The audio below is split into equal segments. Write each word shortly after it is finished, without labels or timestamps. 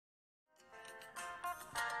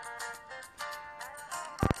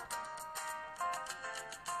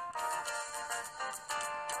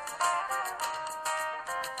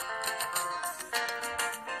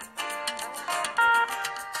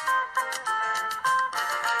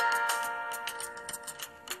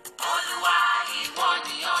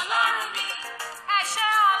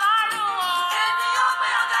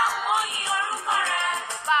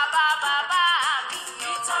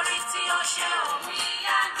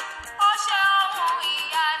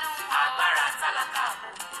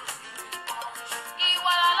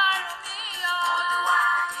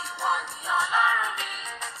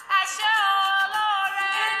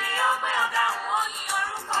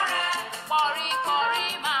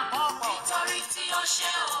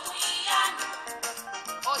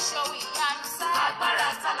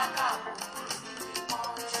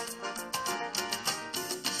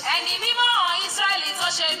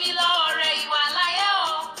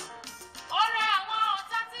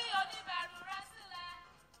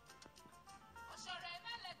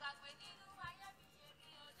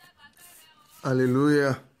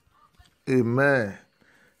Hallelujah. Amen.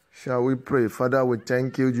 Shall we pray? Father, we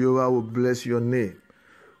thank you, Jehovah. We bless your name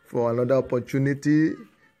for another opportunity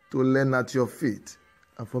to learn at your feet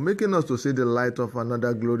and for making us to see the light of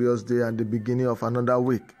another glorious day and the beginning of another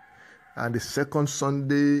week and the second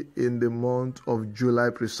Sunday in the month of July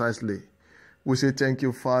precisely. We say thank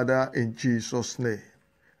you, Father, in Jesus' name.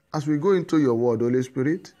 As we go into your word, Holy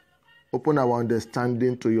Spirit, open our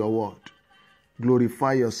understanding to your word.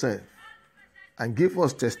 Glorify yourself and give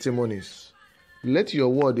us testimonies. Let your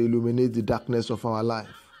word illuminate the darkness of our life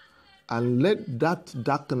and let that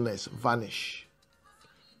darkness vanish.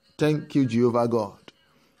 Thank you, Jehovah God.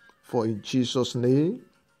 For in Jesus' name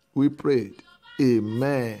we prayed.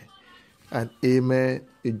 Amen and amen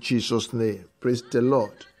in Jesus' name. Praise the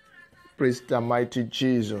Lord. Praise the mighty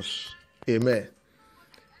Jesus. Amen.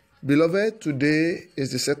 Beloved, today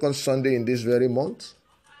is the second Sunday in this very month.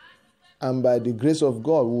 And by the grace of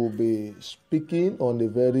God, we will be speaking on a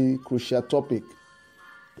very crucial topic,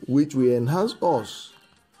 which will enhance us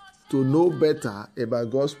to know better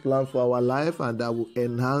about God's plan for our life, and that will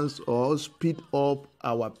enhance or speed up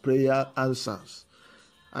our prayer answers.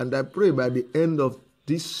 And I pray by the end of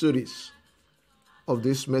this series of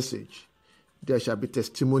this message, there shall be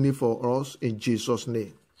testimony for us in Jesus'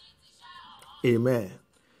 name. Amen.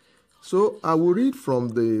 So I will read from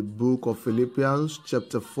the book of Philippians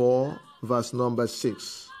chapter 4, verse number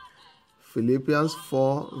 6. Philippians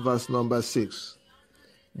 4, verse number 6.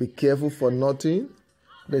 Be careful for nothing,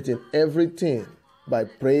 but in everything by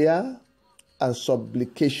prayer and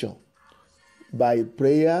supplication. By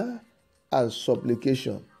prayer and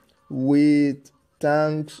supplication. With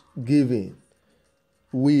thanksgiving.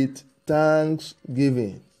 With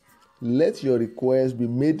thanksgiving. Let your requests be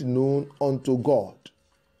made known unto God.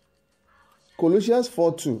 Colossians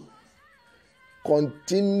 4:2.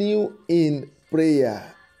 Continue in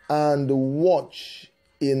prayer and watch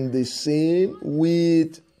in the same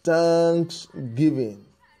with thanksgiving.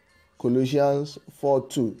 Colossians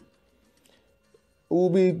 4:2. We'll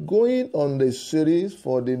be going on the series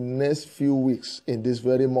for the next few weeks in this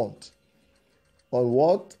very month on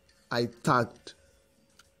what I tagged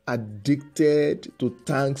addicted to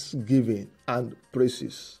thanksgiving and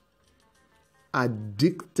praises.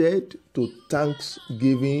 Addicted to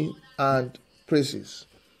thanksgiving and praises.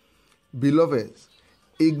 Beloved,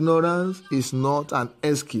 ignorance is not an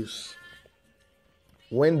excuse.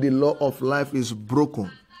 When the law of life is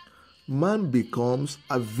broken, man becomes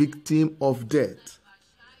a victim of death.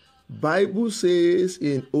 Bible says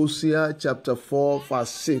in Hosea chapter 4 verse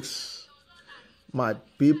 6, my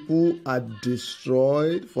people are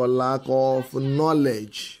destroyed for lack of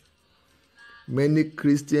knowledge. Many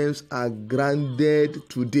Christians are grounded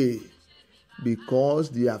today because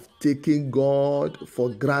they have taken God for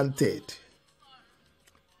granted.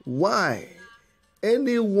 Why?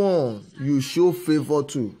 Anyone you show favor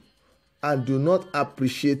to and do not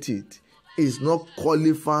appreciate it is not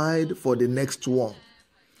qualified for the next one.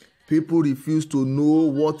 People refuse to know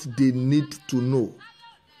what they need to know.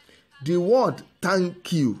 The word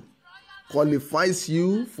thank you qualifies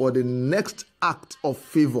you for the next act of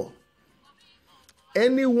favor.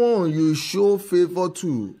 Anyone you show favor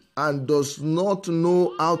to and does not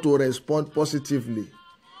know how to respond positively,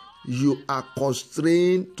 you are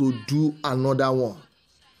constrained to do another one.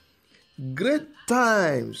 Great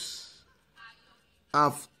times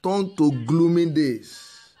have turned to gloomy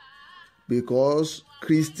days because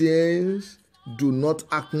Christians do not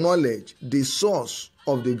acknowledge the source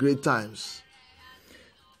of the great times.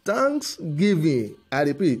 Thanksgiving, I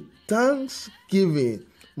repeat, thanksgiving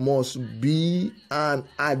must be an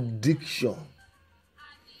addiction.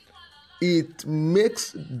 It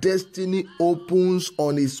makes destiny opens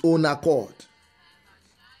on its own accord.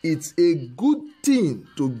 It's a good thing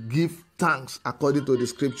to give thanks according to the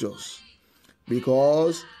scriptures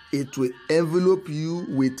because it will envelop you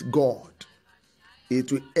with God.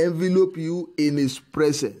 It will envelop you in His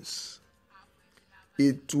presence.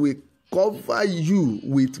 It will cover you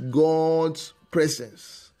with God's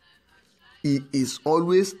presence. He is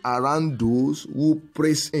always around those who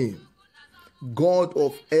praise Him. God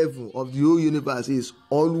of heaven, of the whole universe, is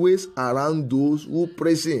always around those who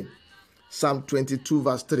praise Him. Psalm 22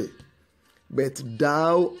 verse 3. But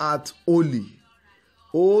thou art holy,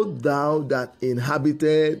 O thou that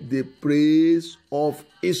inhabited the praise of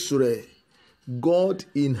Israel. God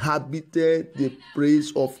inhabited the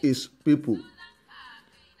praise of His people.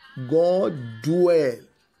 God dwell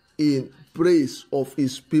in praise of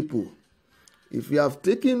His people. If you have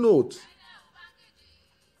taken note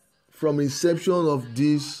from inception of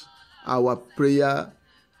this, our prayer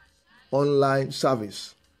online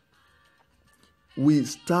service, we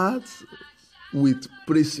start with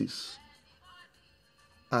praises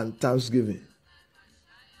and thanksgiving.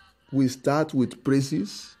 We start with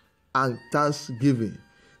praises and thanksgiving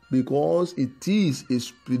because it is a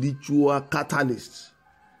spiritual catalyst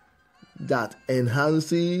that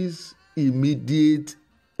enhances immediate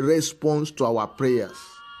response to our prayers.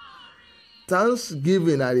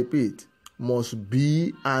 Thanksgiving, I repeat, must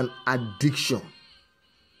be an addiction.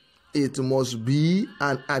 It must be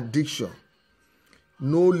an addiction.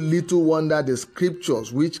 No little wonder the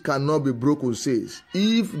scriptures, which cannot be broken, says,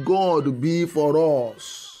 if God be for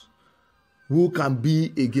us, who can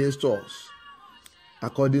be against us?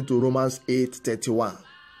 According to Romans 8:31.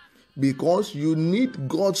 Because you need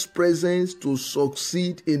God's presence to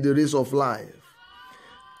succeed in the race of life.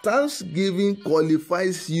 Thanksgiving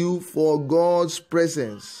qualifies you for God's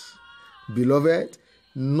presence. Beloved,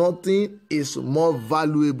 nothing is more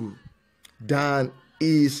valuable than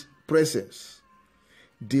His presence.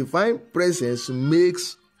 Divine presence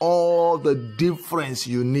makes all the difference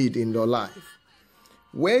you need in your life.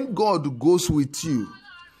 When God goes with you,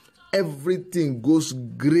 everything goes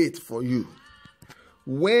great for you.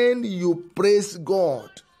 When you praise God,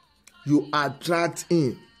 you attract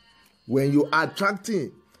Him. When you attract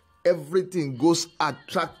Him, everything goes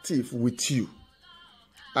attractive with you.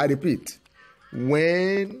 I repeat,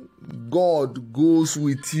 when God goes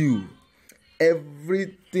with you,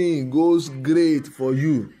 everything goes great for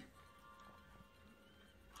you.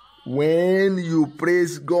 When you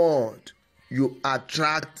praise God, you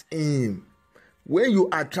attract Him. When you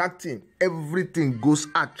attract Him, everything goes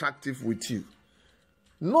attractive with you.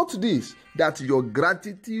 Note this, that your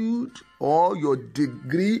gratitude or your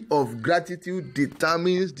degree of gratitude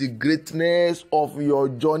determines the greatness of your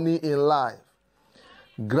journey in life.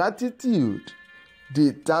 Gratitude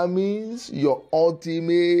determines your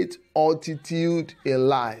ultimate altitude in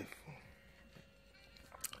life.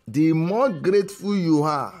 The more grateful you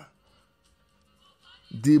are,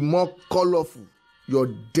 the more colorful your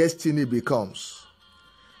destiny becomes.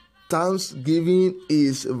 Thanksgiving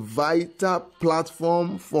is a vital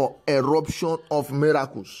platform for eruption of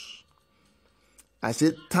miracles. I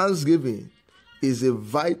said Thanksgiving is a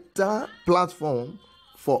vital platform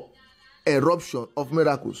for eruption of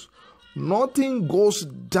miracles. Nothing goes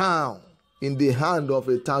down in the hand of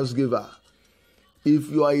a thanksgiver. If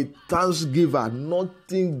you are a thanksgiver,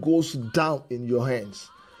 nothing goes down in your hands.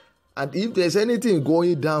 And if there's anything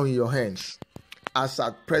going down in your hands, as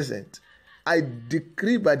at present, I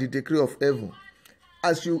decree by the decree of heaven,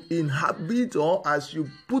 as you inhabit or as you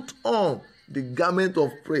put on the garment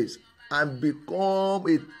of praise and become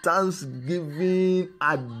a thanksgiving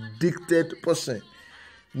addicted person,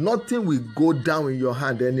 nothing will go down in your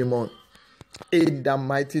hand anymore. In the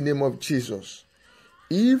mighty name of Jesus.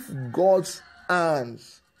 If God's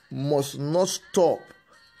hands must not stop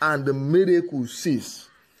and the miracle cease,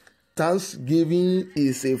 thanksgiving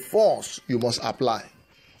is a force you must apply.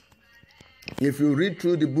 If you read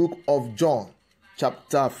through the book of John,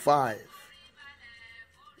 chapter 5,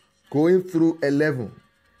 going through 11,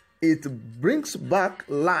 it brings back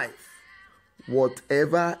life,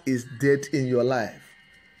 whatever is dead in your life.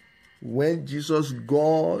 When Jesus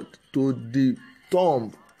got to the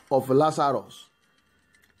tomb of Lazarus,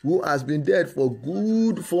 who has been dead for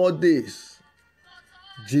good 4 days,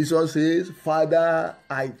 Jesus says, Father,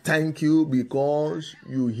 I thank you because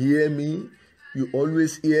you hear me, you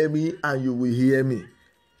always hear me, and you will hear me.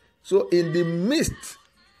 So in the midst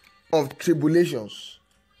of tribulations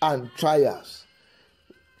and trials,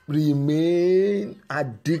 remain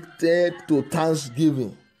addicted to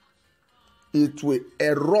thanksgiving. It will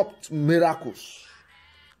erupt miracles.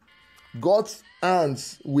 God's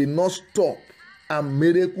hands will not stop, and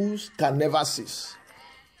miracles can never cease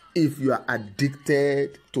if you are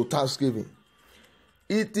addicted to thanksgiving.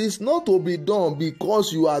 It is not to be done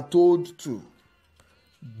because you are told to,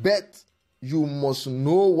 but you must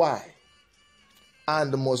know why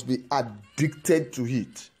and must be addicted to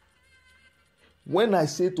it. When I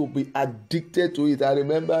say to be addicted to it, I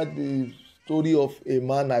remember the story of a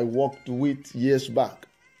man I worked with years back.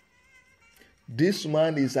 This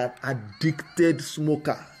man is an addicted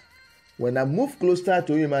smoker. When I moved closer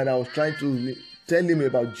to him and I was trying to tell him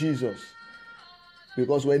about Jesus,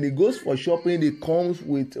 because when he goes for shopping, he comes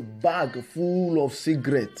with a bag full of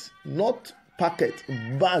cigarettes, not packet,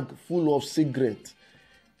 bag full of cigarettes.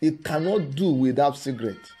 He cannot do without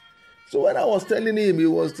cigarettes. So when I was telling him, he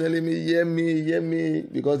was telling me, hear me,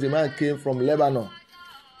 because the man came from Lebanon.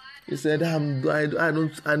 He said, I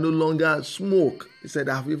no longer smoke. He said,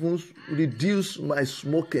 I've even reduced my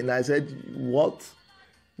smoking. I said, what?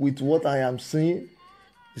 With what I am seeing?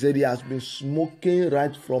 He said he has been smoking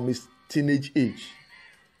right from his teenage age.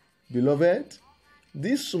 Beloved,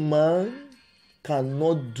 this man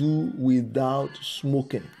cannot do without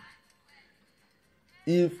smoking.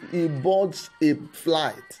 If he boards a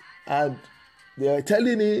flight and they are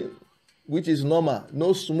telling him, which is normal,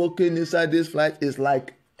 no smoking inside this flight, is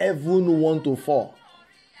like heaven want to fall.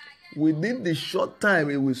 Within the short time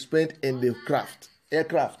he will spend in the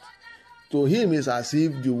aircraft, to him it's as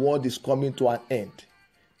if the world is coming to an end.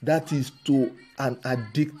 That is to an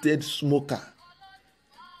addicted smoker.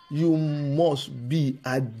 You must be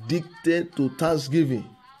addicted to thanksgiving.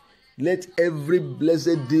 Let every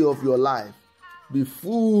blessed day of your life be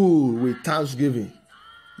full with thanksgiving.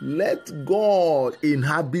 Let God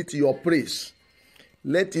inhabit your praise.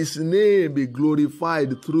 Let his name be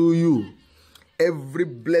glorified through you every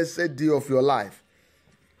blessed day of your life.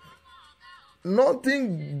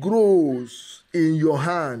 Nothing grows in your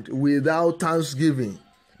hand without thanksgiving,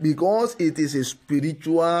 because it is a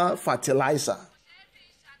spiritual fertilizer.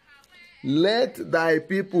 Let thy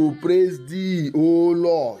people praise thee, O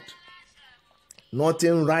Lord.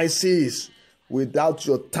 Nothing rises without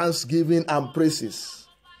your thanksgiving and praises.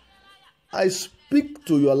 I speak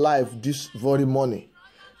to your life this very morning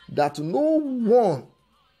that no one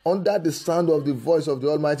under the sound of the voice of the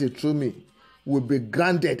Almighty through me will be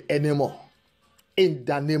granted anymore. In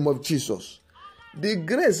the name of Jesus. The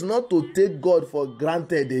grace not to take God for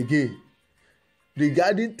granted again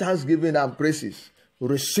regarding thanksgiving and praises,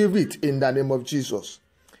 receive it in the name of Jesus.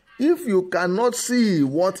 If you cannot see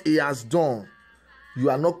what he has done, you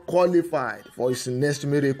are not qualified for his next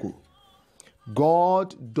miracle.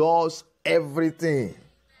 God does everything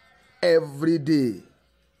every day.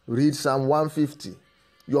 Read Psalm 150.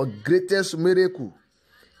 Your greatest miracle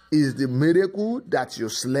is the miracle that you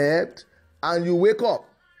slept and you wake up.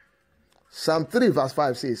 Psalm 3 verse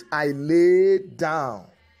 5 says, I lay down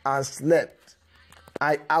and slept.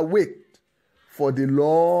 I awaked, for the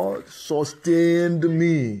Lord sustained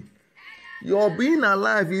me. Your being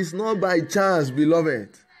alive is not by chance,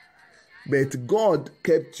 beloved, but God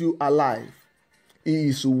kept you alive. He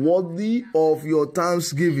is worthy of your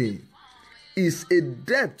thanksgiving. It's a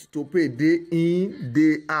debt to pay day in,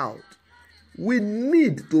 day out. We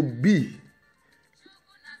need to be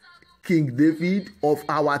King David of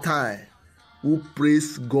our time, who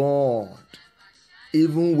praised God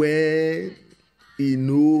even when he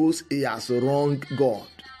knows he has wronged God.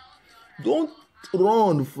 Don't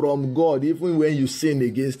run from God even when you sin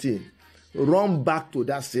against him. Run back to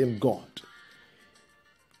that same God.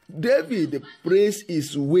 David praised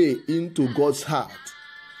his way into God's heart.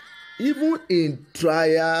 Even in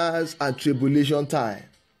trials and tribulation time,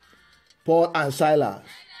 Paul and Silas,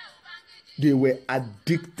 they were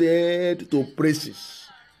addicted to praises.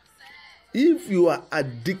 If you are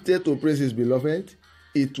addicted to praises, beloved,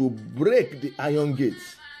 it will break the iron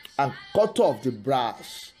gates and cut off the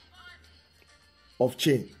brass of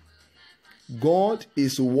chain. God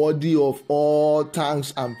is worthy of all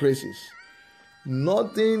thanks and praises.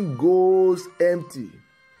 Nothing goes empty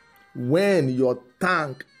when your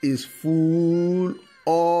tank is full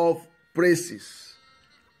of praises.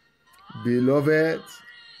 Beloved,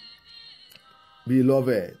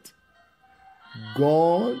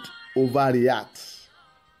 God overreacts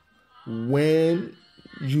when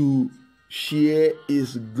you share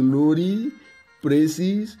his glory,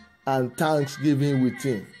 praises, and thanksgiving with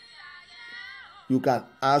him. You can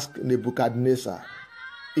ask Nebuchadnezzar.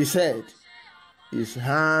 He said, his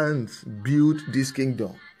hands built this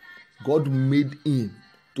kingdom. God made him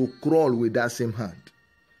to crawl with that same hand.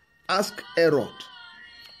 Ask Herod.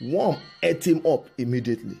 Worm ate him up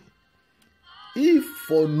immediately. If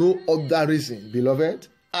for no other reason, beloved,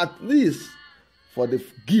 at least for the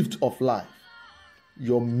gift of life,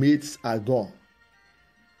 your mates are gone.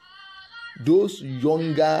 Those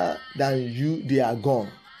younger than you, they are gone.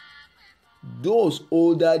 Those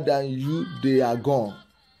older than you, they are gone.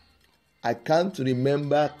 I can't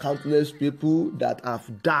remember countless people that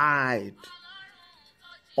have died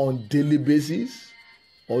on daily basis,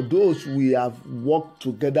 or those we have worked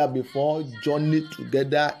together before, journeyed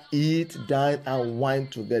together, eat, dine, and wine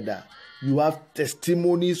together. You have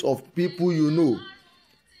testimonies of people you know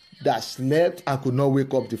that slept and could not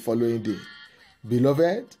wake up the following day.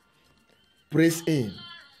 Beloved, praise him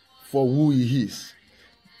for who he is.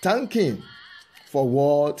 Thank him for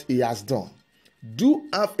what he has done. Do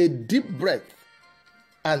have a deep breath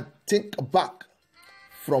and think back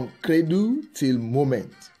from cradle till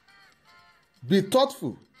moment. Be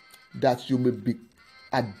thoughtful that you may be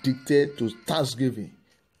addicted to thanksgiving,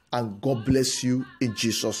 and God bless you in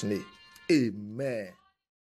Jesus' name. Amen.